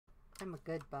I'm a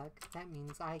good bug. That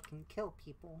means I can kill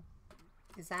people.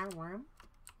 Is that a worm?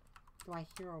 Do I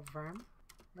hear a worm?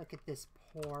 Look at this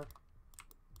poor.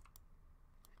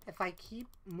 If I keep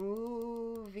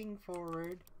moving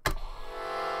forward.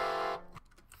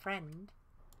 Friend.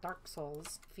 Dark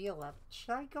Souls. Feel up.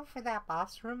 Should I go for that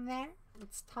boss room there?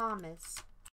 It's Thomas.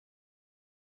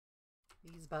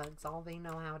 These bugs, all they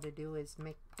know how to do is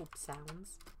make poop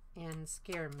sounds and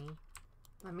scare me.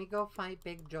 Let me go fight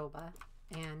Big Joeba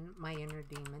and my inner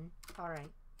demon.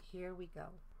 Alright, here we go.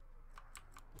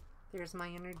 There's my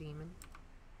inner demon.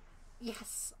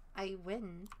 Yes, I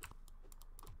win.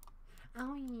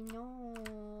 Oh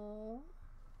no.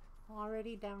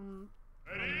 Already down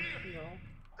one heel.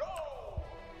 Go!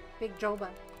 Big Joeba.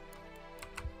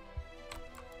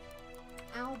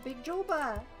 Ow, Big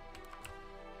Joeba!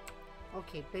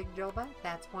 Okay, Big Joeba,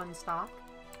 that's one stock.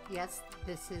 Yes,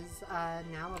 this is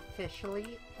now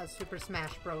officially a Super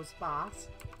Smash Bros. Boss.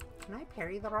 Can I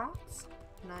parry the rocks?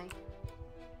 Can I...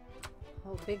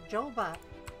 Oh, Big Joeba!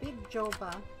 Big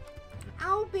Joeba!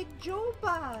 Ow, Big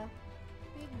Joeba!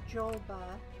 Big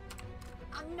Joeba!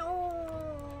 Oh,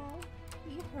 no!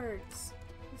 He hurts.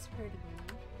 He's hurting me.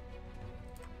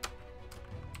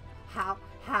 How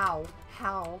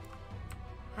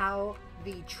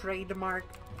the trademark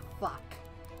fuck.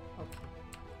 Okay.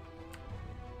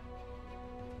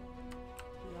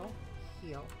 Heal.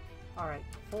 Heal. Alright,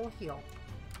 full heal.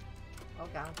 Oh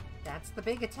god. That's the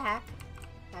big attack.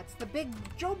 That's the big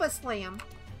Joeba slam.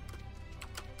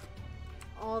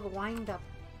 Oh, the wind-up.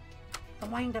 The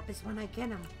wind-up is when I get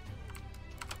him.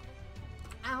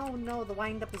 Ow, no, the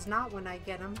wind-up is not when I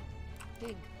get him.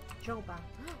 Big Joeba.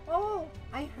 Oh,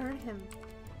 I heard him.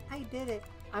 I did it.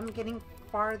 I'm getting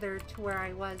farther to where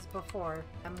I was before.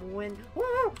 I'm win. Woo!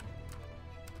 Oh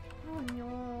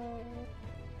no.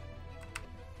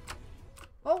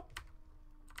 Oh!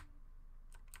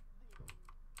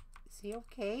 Is he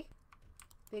okay?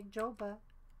 Big Joeba.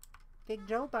 Big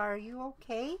Joeba, are you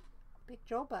okay? Big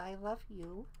Joeba, I love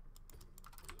you.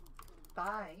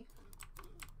 Bye.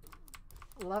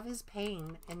 Love is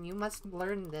pain, and you must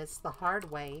learn this the hard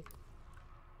way.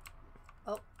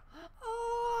 Oh.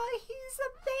 Oh, he's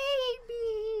a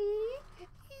baby!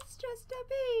 He's just a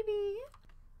baby!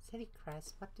 City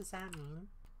Crest, what does that mean?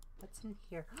 What's in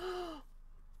here?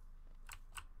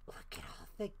 Look at all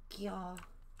the gear.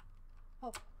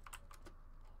 Oh.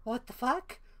 What the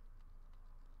fuck?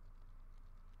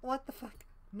 What the fuck?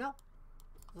 No.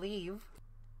 Leave.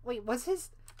 Wait, was his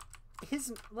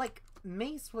like,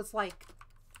 mace was like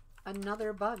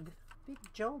another bug. Big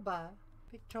Joeba.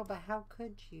 Big Joeba, how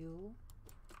could you?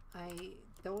 I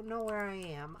don't know where I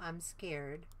am. I'm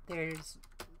scared. There's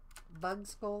bug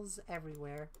skulls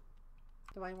everywhere.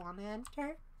 Do I want to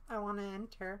enter? I want to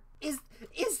enter. Is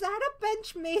that a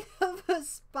bench made of a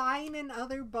spine and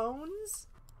other bones?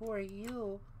 Who are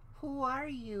you? Who are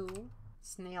you?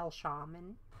 Snail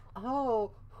Shaman.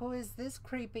 Oh, who is this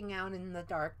creeping out in the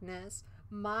darkness?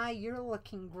 My, you're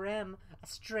looking grim. A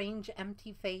strange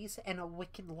empty face and a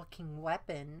wicked looking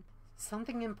weapon.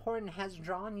 Something important has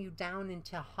drawn you down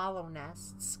into Hollow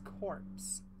Nest's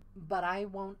corpse. But I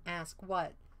won't ask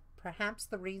what. Perhaps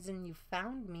the reason you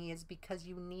found me is because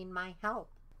you need my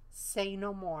help. Say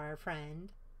no more,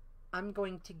 friend. I'm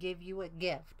going to give you a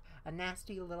gift. A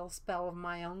nasty little spell of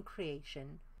my own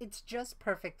creation. It's just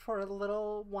perfect for a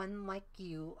little one like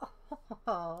you.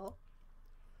 Oh,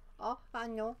 I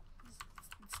know.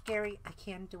 It's scary. I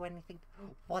can't do anything.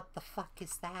 What the fuck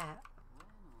is that?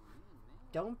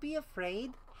 Don't be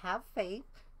afraid. Have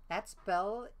faith. That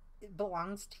spell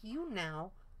belongs to you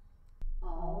now.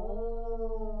 Oh.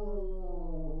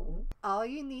 All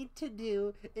you need to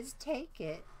do is take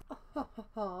it.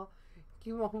 Oh,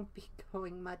 you won't be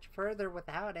going much further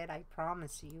without it, I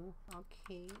promise you.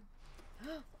 Okay.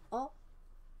 Oh.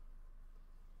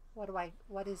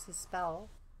 What is the spell?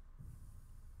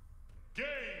 Game!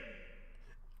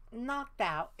 Knocked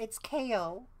out. It's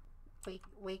KO.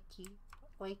 Wakey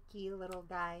little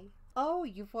guy. Oh,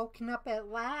 you've woken up at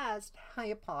last. I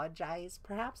apologize.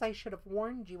 Perhaps I should have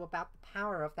warned you about the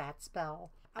power of that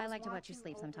spell. I like to watch you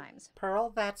sleep sometimes.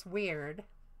 Pearl, that's weird.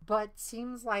 But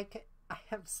seems like I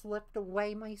have slipped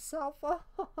away myself.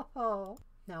 Oh.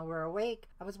 Now we're awake.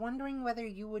 I was wondering whether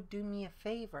you would do me a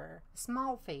favor. A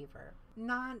small favor.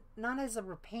 Not as a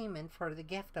repayment for the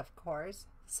gift, of course.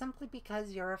 Simply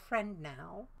because you're a friend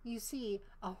now. You see,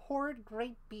 a horrid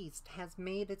great beast has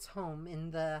made its home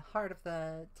in the heart of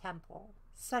the temple.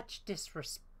 Such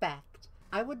disrespect.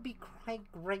 I would be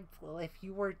quite grateful if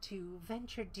you were to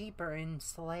venture deeper and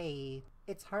slay.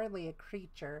 It's hardly a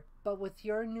creature, but with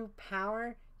your new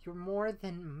power, you're more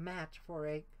than a match for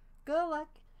it. Good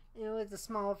luck. It was a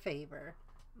small favor.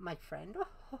 my friend.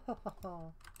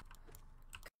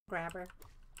 Grab her.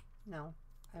 No,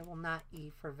 I will not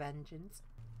E for vengeance.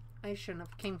 I shouldn't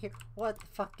have came here. What the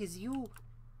fuck is you?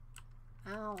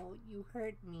 Ow, you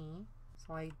hurt me.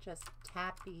 So I just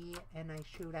tap E and I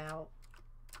shoot out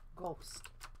ghost.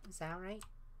 Is that right?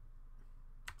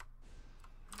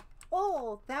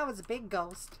 Oh, that was a big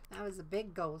ghost. That was a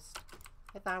big ghost.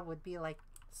 I thought it would be like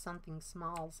something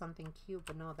small, something cute,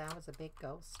 but no, that was a big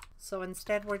ghost. So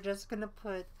instead we're just gonna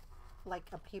put like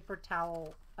a paper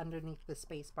towel underneath the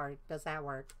spacebar. Does that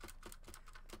work?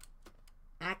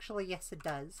 Actually, yes it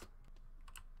does.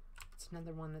 It's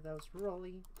another one of those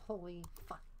roly-poly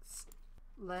fucks.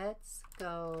 Let's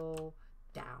go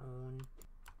down.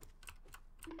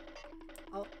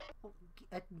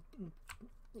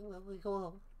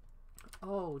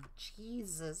 Oh,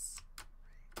 Jesus.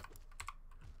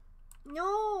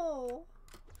 No!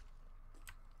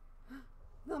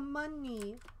 The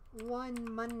money.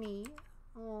 One money.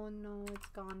 Oh no, it's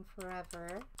gone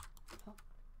forever. Oh.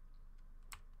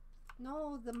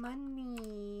 No, the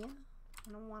money.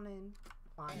 I don't want to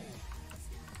buy it.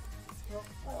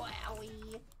 Oh,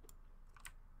 owie.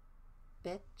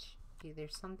 Bitch. Okay,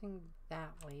 there's something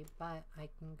that way, but I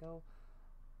can go.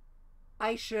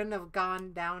 I shouldn't have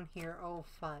gone down here. Oh,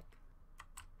 fuck.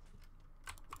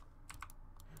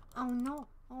 Oh, no.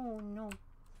 Oh, no.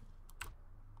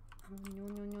 Oh, no,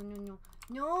 no, no, no, no.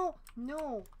 No,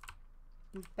 no.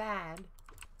 Bad.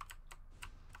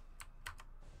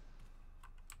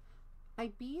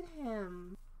 I beat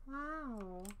him.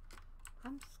 Wow.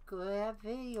 I'm good at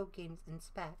video games.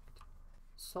 Inspect.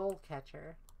 Soul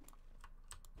catcher.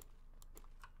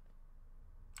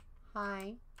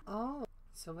 Hi. Oh,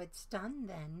 so it's done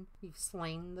then. You've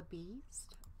slain the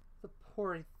beast? The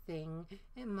poor thing.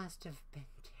 It must have been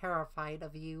terrified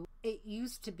of you. It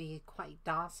used to be quite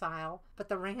docile, but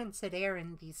the rancid air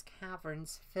in these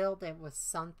caverns filled it with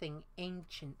something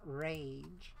ancient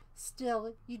rage.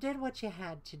 Still, you did what you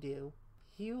had to do.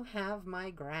 You have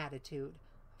my gratitude.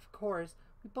 Of course,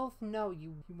 we both know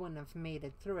you wouldn't have made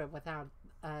it through it without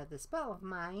the spell of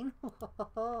mine.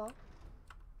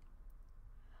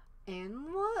 And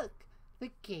look!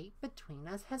 The gate between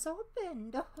us has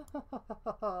opened.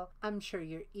 I'm sure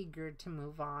you're eager to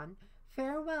move on.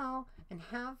 Farewell, and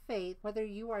have faith. Whether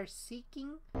you are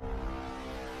seeking,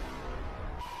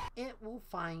 it will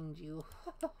find you.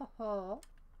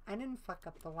 I didn't fuck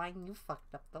up the line. You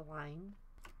fucked up the line.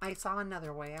 I saw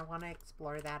another way. I want to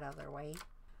explore that other way.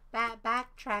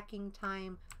 Backtracking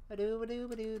time.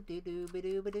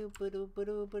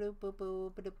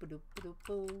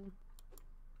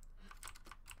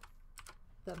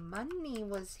 The money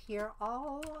was here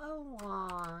all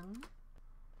along.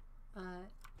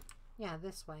 Yeah,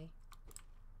 this way.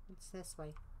 It's this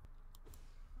way.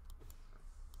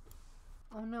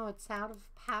 Oh no, it's out of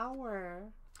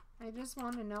power. I just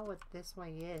want to know what this way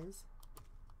is.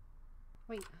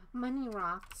 Wait, money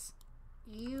rocks.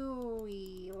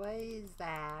 Ewy, what is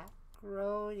that?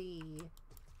 Grody.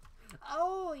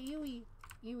 Oh, Ewy.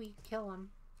 Ewy, kill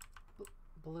him.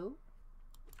 Blue?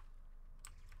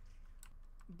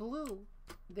 Blue.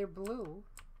 They're blue.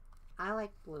 I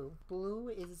like blue. Blue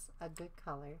is a good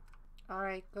color.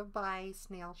 Alright, goodbye,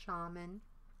 Snail Shaman.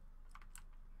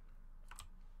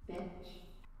 Bitch.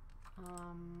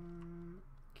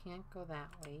 Can't go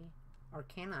that way. Or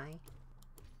can I?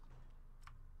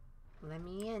 Let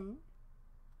me in.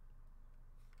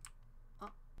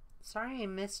 Oh, sorry I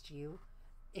missed you.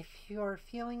 If you're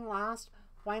feeling lost,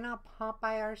 why not pop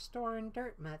by our store in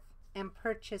Dirtmouth and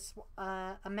purchase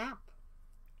a map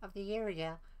of the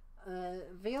area.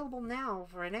 Available now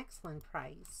for an excellent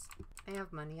price. I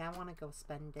have money. I want to go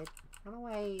spend it. How do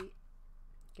I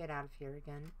get out of here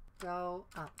again? Go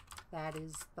up. That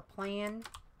is the plan.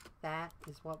 That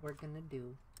is what we're gonna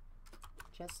do.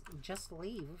 Just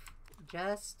leave.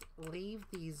 Just leave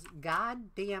these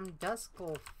goddamn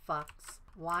Duskull fucks.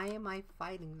 Why am I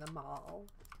fighting them all?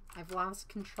 I've lost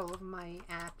control of my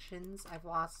actions. I've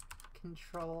lost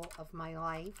control of my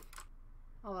life.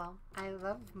 Oh well, I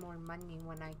love more money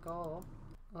when I go.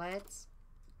 Let's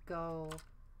go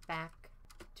back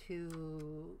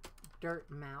to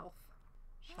Dirtmouth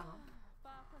shop.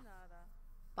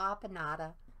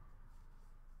 Bapanada.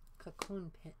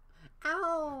 Cocoon pit.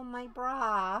 Ow, my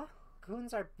bra.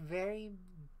 Cocoons are pretty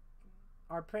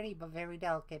but very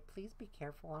delicate. Please be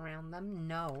careful around them.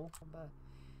 No.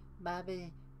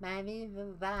 Baby,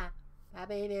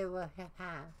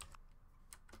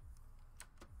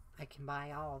 I can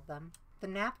buy all of them. The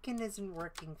napkin isn't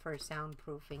working for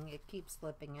soundproofing. It keeps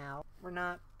slipping out. We're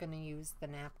not gonna use the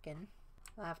napkin.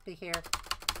 I'll have to hear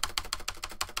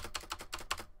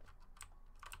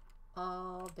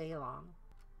all day long.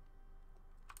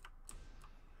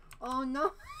 Oh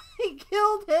no, I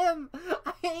killed him!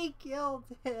 I killed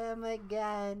him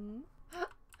again.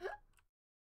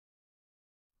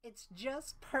 It's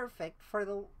just perfect for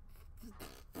the